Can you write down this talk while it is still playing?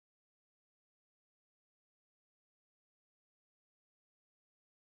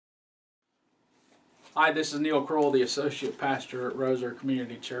Hi, this is Neil Kroll, the Associate Pastor at Roser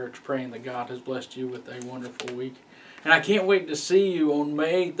Community Church, praying that God has blessed you with a wonderful week. And I can't wait to see you on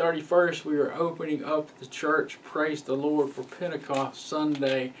May 31st. We are opening up the church, praise the Lord, for Pentecost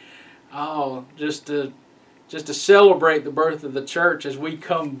Sunday. Oh, just to celebrate the birth of the church as we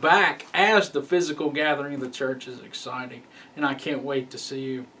come back as the physical gathering of the church is exciting. And I can't wait to see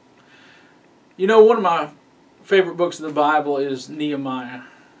you. You know, one of my favorite books of the Bible is Nehemiah.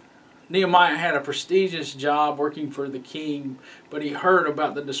 Nehemiah had a prestigious job working for the king, but he heard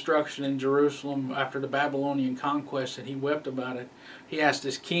about the destruction in Jerusalem after the Babylonian conquest, and he wept about it. He asked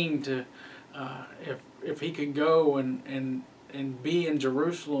his king to, if he could go and be in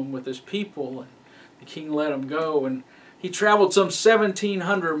Jerusalem with his people, and the king let him go. And he traveled some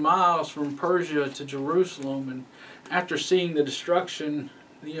 1,700 miles from Persia to Jerusalem, and after seeing the destruction,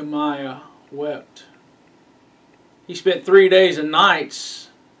 Nehemiah wept. He spent 3 days and nights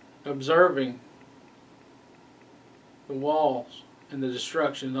observing the walls and the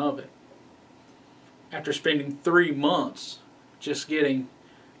destruction of it, after spending 3 months just getting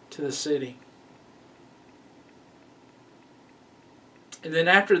to the city. And then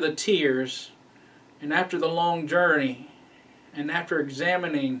after the tears, and after the long journey, and after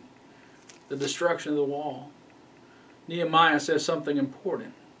examining the destruction of the wall, Nehemiah says something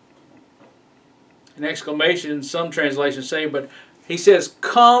important. An exclamation, some translations say, but he says,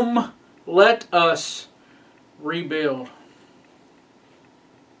 "Come, let us rebuild."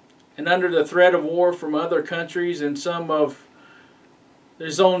 And under the threat of war from other countries and some of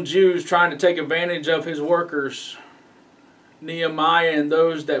his own Jews trying to take advantage of his workers, Nehemiah and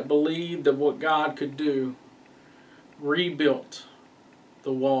those that believed of what God could do rebuilt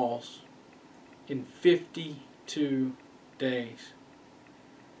the walls in 52 days.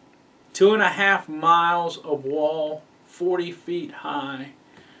 2.5 miles of wall, 40 feet high,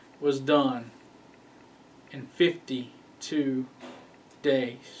 was done in 52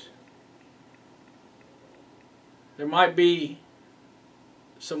 days. There might be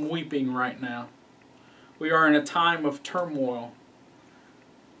some weeping right now. We are in a time of turmoil.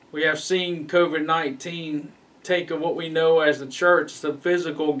 We have seen COVID-19 take of what we know as the church, the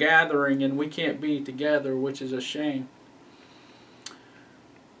physical gathering, and we can't be together, which is a shame.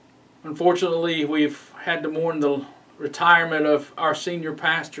 Unfortunately, we've had to mourn the retirement of our senior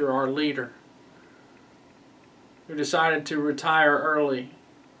pastor, our leader, who decided to retire early.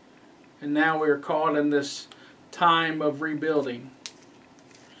 And now we are caught in this time of rebuilding.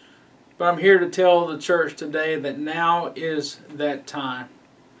 But I'm here to tell the church today that now is that time.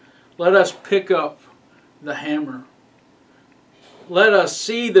 Let us pick up the hammer. Let us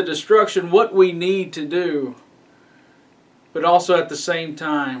see the destruction, what we need to do, but also at the same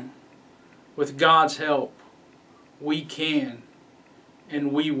time, with God's help, we can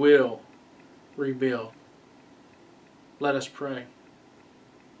and we will rebuild. Let us pray.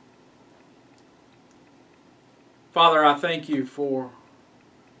 Father, I thank you for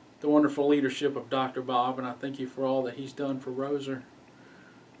the wonderful leadership of Dr. Bob, and I thank you for all that he's done for Roser.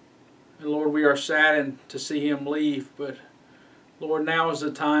 And Lord, we are saddened to see him leave, but Lord, now is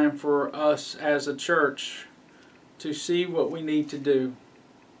the time for us as a church to see what we need to do,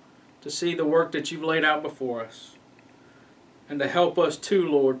 to see the work that you've laid out before us, and to help us too,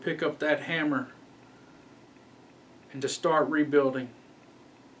 Lord, pick up that hammer and to start rebuilding,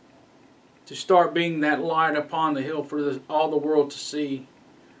 to start being that light upon the hill for all the world to see,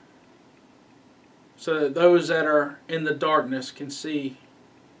 so that those that are in the darkness can see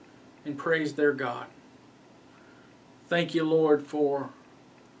and praise their God. Thank you, Lord, for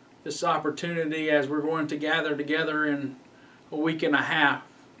this opportunity as we're going to gather together in a week and a half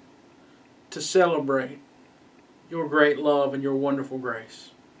to celebrate your great love and your wonderful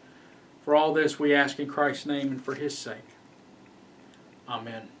grace. For all this we ask in Christ's name and for his sake.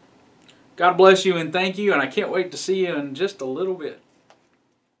 Amen. God bless you and thank you, and I can't wait to see you in just a little bit.